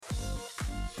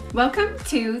Welcome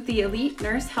to the Elite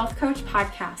Nurse Health Coach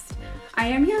Podcast. I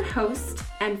am your host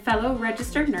and fellow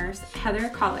registered nurse, Heather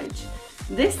College.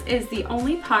 This is the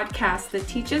only podcast that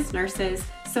teaches nurses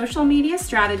social media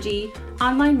strategy,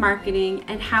 online marketing,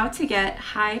 and how to get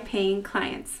high-paying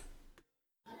clients.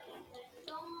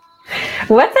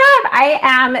 What's up? I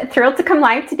am thrilled to come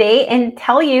live today and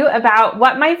tell you about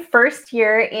what my first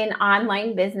year in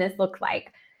online business looked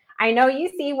like. I know you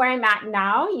see where I'm at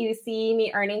now. You see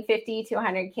me earning 50 to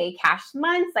 100K cash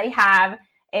months. I have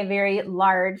a very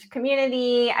large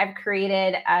community. I've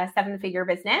created a 7-figure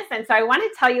business. And so I want to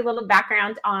tell you a little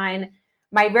background on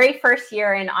my very first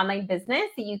year in online business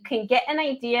so you can get an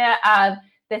idea of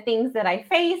the things that I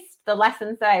faced, the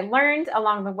lessons that I learned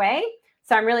along the way.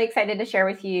 So I'm really excited to share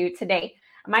with you today.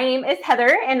 My name is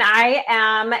Heather, and I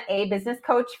am a business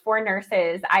coach for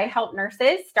nurses. I help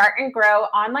nurses start and grow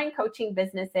online coaching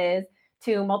businesses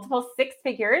to multiple 6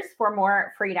 figures for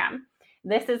more freedom.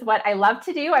 This is what I love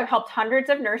to do. I've helped hundreds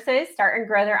of nurses start and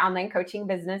grow their online coaching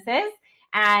businesses,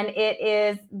 and it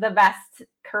is the best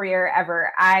career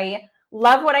ever. I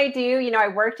love what I do. You know, I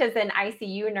worked as an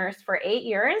ICU nurse for 8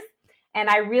 years, and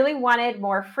I really wanted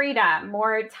more freedom,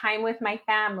 more time with my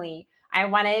family. I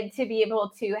wanted to be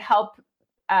able to help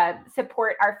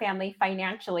support our family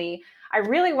financially. I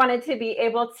really wanted to be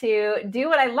able to do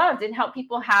what I loved and help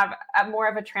people have more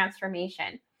of a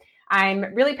transformation.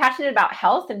 I'm really passionate about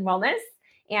health and wellness,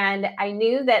 and I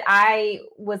knew that I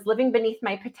was living beneath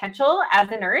my potential as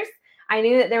a nurse. I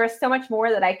knew that there was so much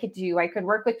more that I could do. I could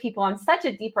work with people on such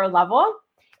a deeper level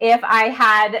if I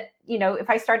had, if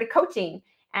I started coaching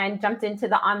and jumped into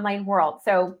the online world.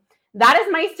 So that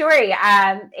is my story.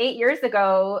 8 years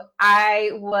ago,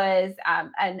 I was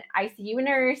an ICU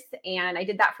nurse, and I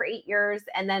did that for 8 years.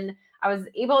 And then I was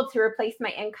able to replace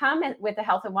my income with a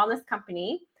health and wellness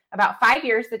company about 5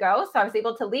 years ago. So I was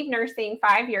able to leave nursing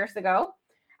 5 years ago.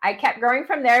 I kept growing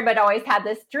from there, but always had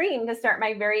this dream to start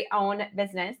my very own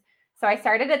business. So I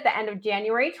started at the end of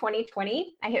January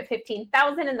 2020. I hit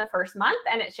 15,000 in the first month,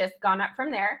 and it's just gone up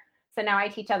from there. So now I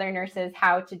teach other nurses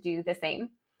how to do the same.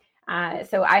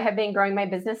 So I have been growing my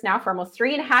business now for almost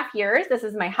 3.5 years. This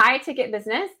is my high ticket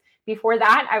business. Before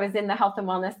that, I was in the health and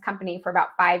wellness company for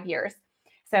about 5 years.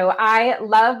 So I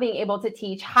love being able to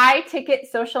teach high ticket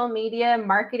social media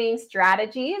marketing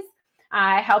strategies,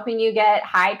 helping you get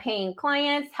high paying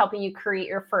clients, helping you create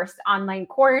your first online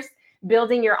course,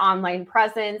 building your online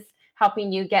presence,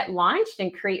 helping you get launched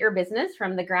and create your business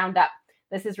from the ground up.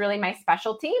 This is really my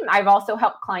specialty. I've also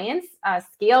helped clients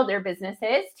scale their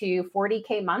businesses to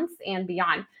 40K months and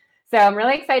beyond. So I'm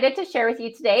really excited to share with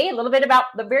you today a little bit about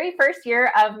the very first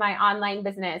year of my online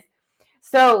business.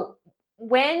 So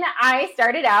when I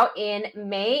started out in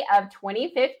May of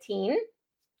 2015,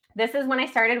 this is when I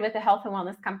started with the health and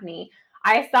wellness company.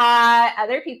 I saw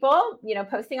other people,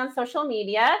 posting on social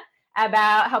media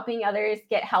about helping others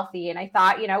get healthy. And I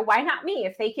thought, why not me?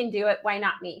 If they can do it, why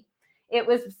not me? It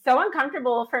was so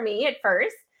uncomfortable for me at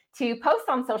first to post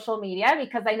on social media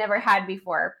because I never had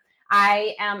before.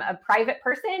 I am a private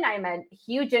person. I'm a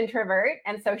huge introvert.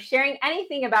 And so sharing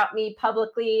anything about me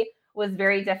publicly was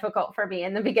very difficult for me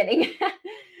in the beginning.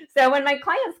 So when my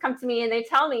clients come to me and they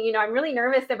tell me, I'm really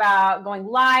nervous about going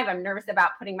live, I'm nervous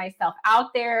about putting myself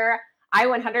out there, I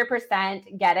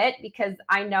 100% get it because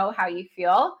I know how you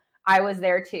feel. I was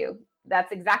there too.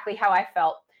 That's exactly how I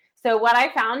felt. So what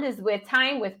I found is with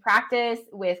time, with practice,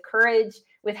 with courage,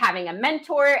 with having a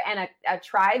mentor and a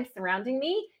tribe surrounding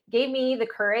me, gave me the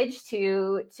courage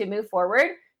to move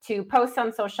forward, to post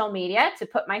on social media, to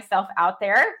put myself out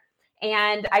there.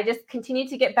 And I just continue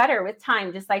to get better with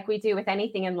time, just like we do with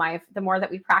anything in life. The more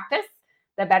that we practice,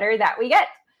 the better that we get.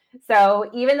 So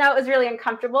even though it was really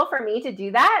uncomfortable for me to do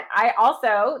that, I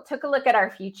also took a look at our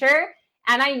future.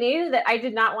 And I knew that I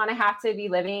did not want to have to be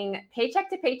living paycheck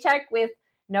to paycheck with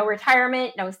no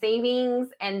retirement, no savings,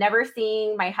 and never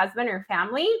seeing my husband or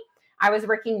family. I was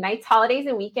working nights, holidays,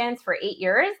 and weekends for 8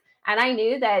 years. And I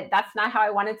knew that that's not how I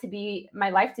wanted to be my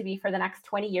life to be for the next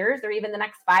 20 years or even the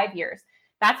next 5 years.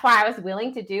 That's why I was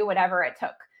willing to do whatever it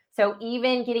took. So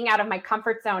even getting out of my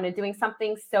comfort zone and doing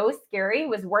something so scary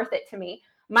was worth it to me.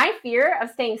 My fear of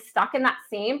staying stuck in that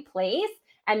same place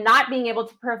and not being able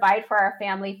to provide for our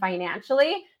family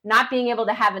financially, not being able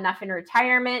to have enough in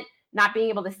retirement, not being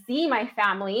able to see my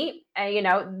family,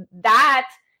 that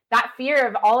fear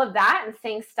of all of that and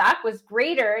staying stuck was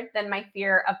greater than my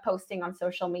fear of posting on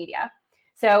social media.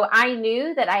 So I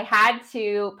knew that I had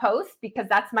to post because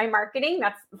that's my marketing.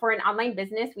 That's for an online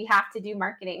business, we have to do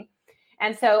marketing.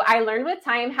 And so I learned with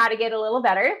time how to get a little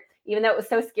better, even though it was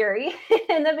so scary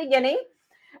in the beginning.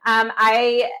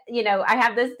 I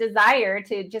have this desire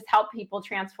to just help people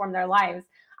transform their lives.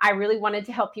 I really wanted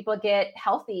to help people get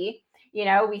healthy.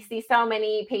 We see so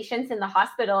many patients in the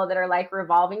hospital that are like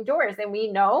revolving doors, and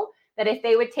we know that if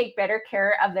they would take better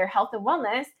care of their health and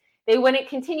wellness, they wouldn't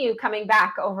continue coming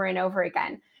back over and over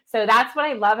again. So that's what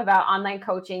I love about online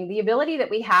coaching, the ability that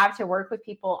we have to work with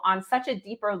people on such a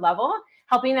deeper level,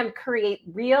 helping them create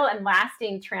real and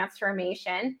lasting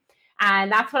transformation.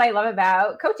 And that's what I love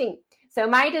about coaching. So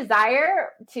my desire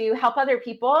to help other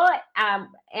people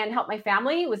and help my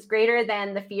family was greater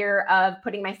than the fear of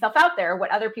putting myself out there,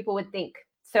 what other people would think.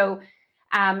 So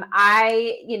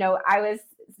I was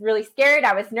really scared.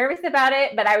 I was nervous about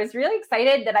it, but I was really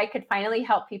excited that I could finally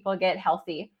help people get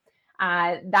healthy.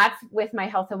 That's with my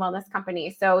health and wellness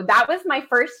company. So that was my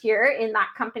first year in that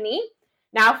company.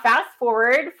 Now, fast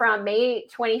forward from May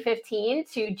 2015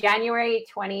 to January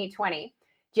 2020.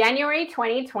 January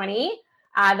 2020,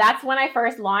 that's when I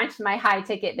first launched my high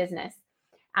ticket business.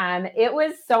 It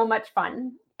was so much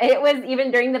fun. It was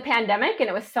even during the pandemic, and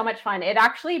it was so much fun. It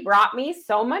actually brought me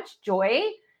so much joy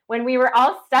when we were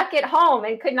all stuck at home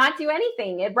and could not do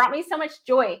anything. It brought me so much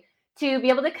joy to be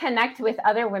able to connect with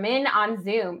other women on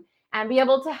Zoom and be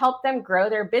able to help them grow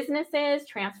their businesses,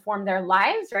 transform their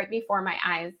lives right before my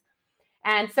eyes.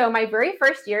 And so my very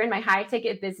first year in my high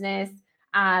ticket business,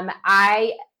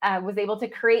 I was able to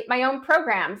create my own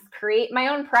programs, create my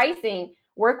own pricing,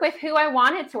 work with who I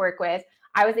wanted to work with.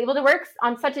 I was able to work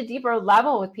on such a deeper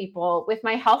level with people. With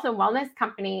my health and wellness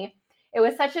company, it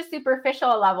was such a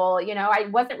superficial level. I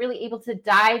wasn't really able to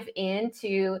dive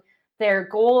into their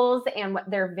goals and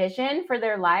their vision for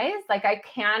their lives like I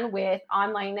can with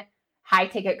online high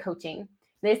ticket coaching.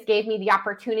 This gave me the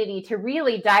opportunity to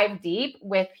really dive deep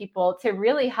with people, to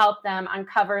really help them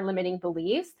uncover limiting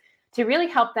beliefs, to really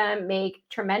help them make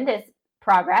tremendous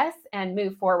progress and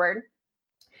move forward.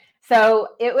 So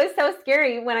it was so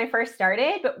scary when I first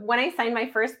started, but when I signed my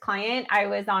first client, I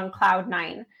was on cloud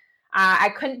nine. I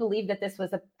couldn't believe that this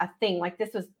was a thing, like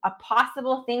this was a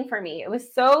possible thing for me. It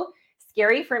was so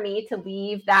scary for me to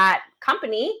leave that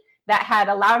company that had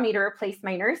allowed me to replace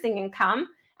my nursing income.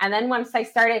 And then once I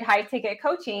started high ticket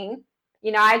coaching,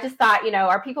 I just thought,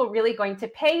 are people really going to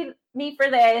pay me for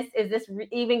this? Is this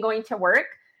even going to work?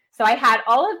 So I had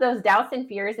all of those doubts and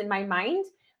fears in my mind.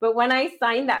 But when I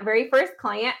signed that very first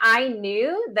client, I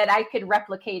knew that I could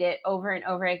replicate it over and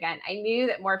over again. I knew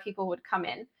that more people would come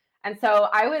in. And so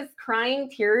I was crying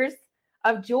tears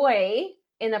of joy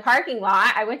in the parking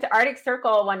lot. I went to Arctic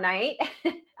Circle one night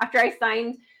after I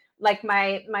signed like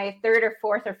my third or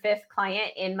fourth or fifth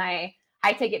client in my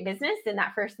high ticket business in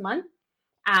that first month.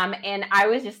 And I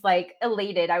was just like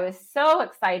elated. I was so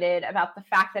excited about the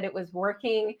fact that it was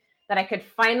working, that I could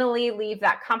finally leave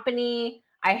that company.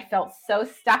 I felt so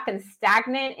stuck and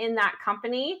stagnant in that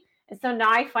company. And so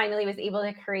now I finally was able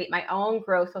to create my own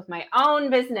growth with my own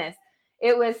business.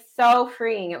 It was so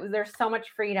freeing. There's so much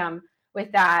freedom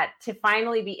with that to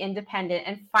finally be independent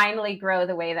and finally grow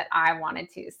the way that I wanted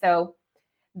to. So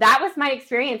that was my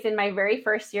experience in my very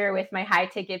first year with my high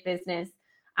ticket business.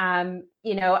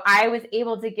 I was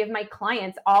able to give my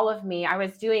clients all of me. I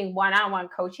was doing one-on-one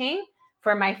coaching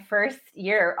for my first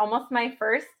year, almost my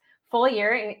first full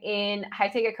year in high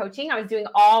ticket coaching. I was doing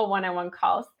all one-on-one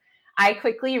calls. I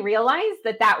quickly realized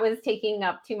that was taking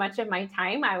up too much of my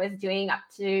time. I was doing up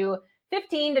to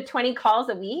 15 to 20 calls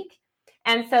a week.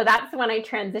 And so that's when I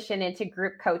transitioned into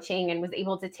group coaching and was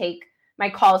able to take my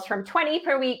calls from 20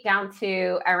 per week down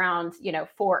to around, 4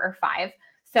 or 5.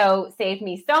 So saved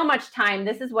me so much time.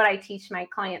 This is what I teach my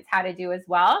clients how to do as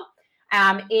well.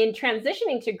 In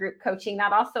transitioning to group coaching,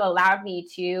 that also allowed me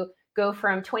to go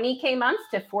from 20K months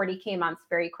to 40K months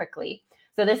very quickly.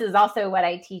 So this is also what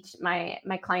I teach my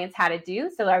clients how to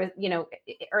do. So I was,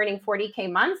 earning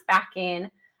 40K months back in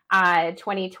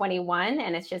 2021,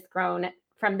 and it's just grown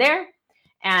from there.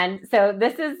 And so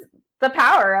this is the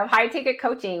power of high ticket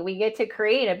coaching. We get to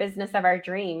create a business of our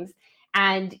dreams.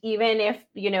 And even if,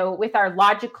 with our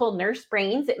logical nurse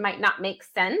brains, it might not make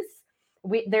sense.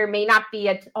 There may not be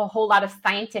a whole lot of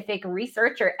scientific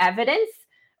research or evidence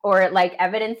or like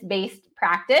evidence-based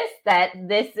practice that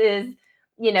this is,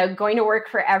 going to work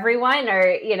for everyone or,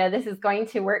 this is going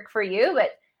to work for you.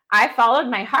 But I followed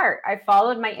my heart. I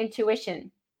followed my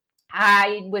intuition.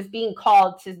 I was being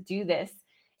called to do this,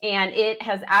 and it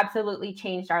has absolutely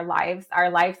changed our lives. Our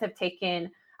lives have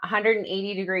taken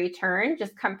 180-degree turn,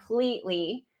 just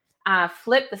completely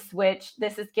flip the switch.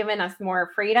 This has given us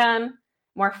more freedom,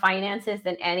 more finances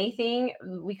than anything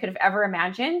we could have ever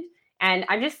imagined. And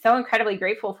I'm just so incredibly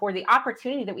grateful for the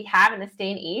opportunity that we have in this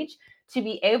day and age to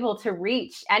be able to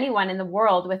reach anyone in the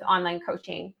world with online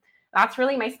coaching. That's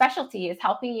really my specialty, is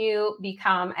helping you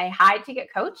become a high ticket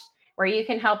coach where you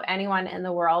can help anyone in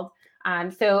the world.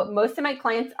 So most of my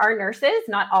clients are nurses,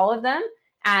 not all of them.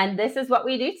 And this is what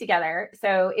we do together.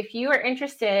 So if you are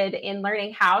interested in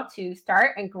learning how to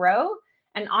start and grow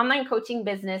an online coaching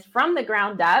business from the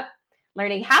ground up,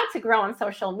 learning how to grow on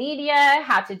social media,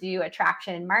 how to do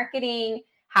attraction marketing,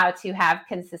 how to have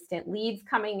consistent leads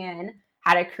coming in,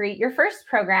 how to create your first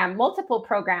program, multiple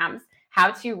programs, how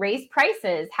to raise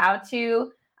prices, how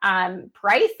to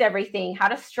price everything, how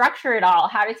to structure it all,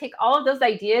 how to take all of those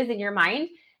ideas in your mind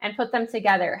and put them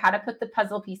together, how to put the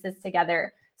puzzle pieces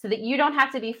together so that you don't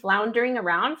have to be floundering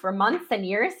around for months and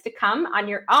years to come on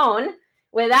your own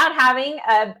without having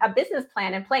a business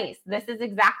plan in place. This is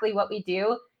exactly what we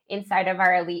do inside of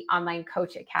our Elite Online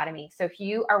Coach Academy. So if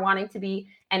you are wanting to be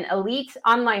an elite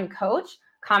online coach,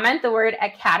 comment the word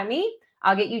Academy.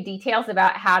 I'll get you details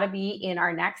about how to be in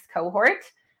our next cohort.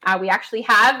 We actually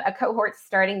have a cohort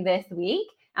starting this week,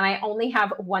 and I only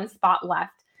have one spot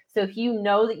left. So if you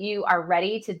know that you are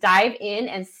ready to dive in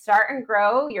and start and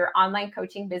grow your online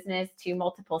coaching business to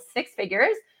multiple six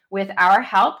figures with our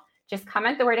help, just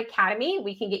comment the word Academy.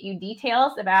 We can get you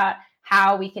details about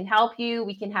how we can help you.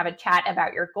 We can have a chat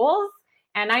about your goals.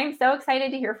 And I am so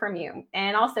excited to hear from you.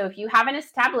 And also, if you have an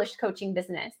established coaching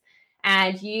business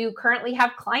and you currently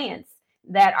have clients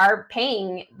that are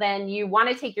paying, then you want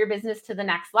to take your business to the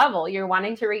next level. You're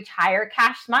wanting to reach higher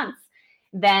cash months,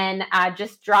 then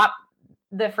just drop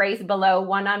the phrase below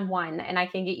one-on-one, and I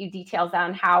can get you details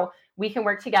on how we can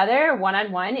work together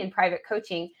one-on-one in private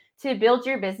coaching to build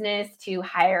your business to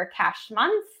higher cash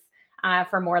months,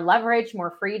 for more leverage,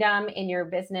 more freedom in your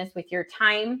business with your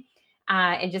time,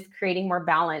 and just creating more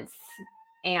balance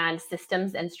and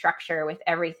systems and structure with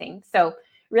everything. So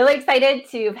really excited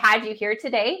to have had you here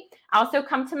today. Also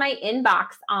come to my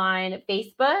inbox on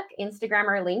Facebook, Instagram,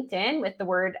 or LinkedIn with the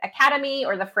word Academy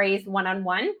or the phrase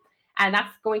one-on-one. And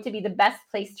that's going to be the best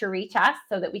place to reach us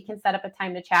so that we can set up a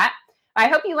time to chat. I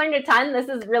hope you learned a ton. This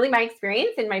is really my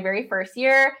experience in my very first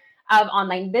year of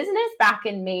online business back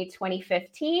in May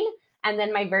 2015. And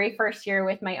then my very first year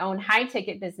with my own high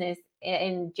ticket business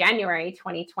in January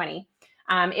 2020.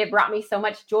 It brought me so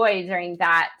much joy during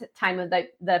that time of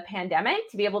the pandemic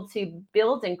to be able to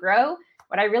build and grow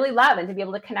what I really love and to be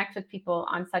able to connect with people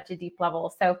on such a deep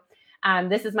level. So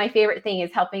this is my favorite thing,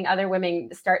 is helping other women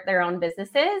start their own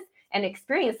businesses and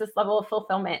experience this level of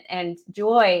fulfillment and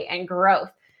joy and growth.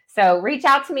 So reach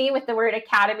out to me with the word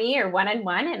Academy or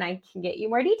one-on-one, and I can get you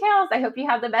more details. I hope you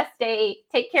have the best day.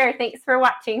 Take care. Thanks for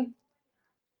watching.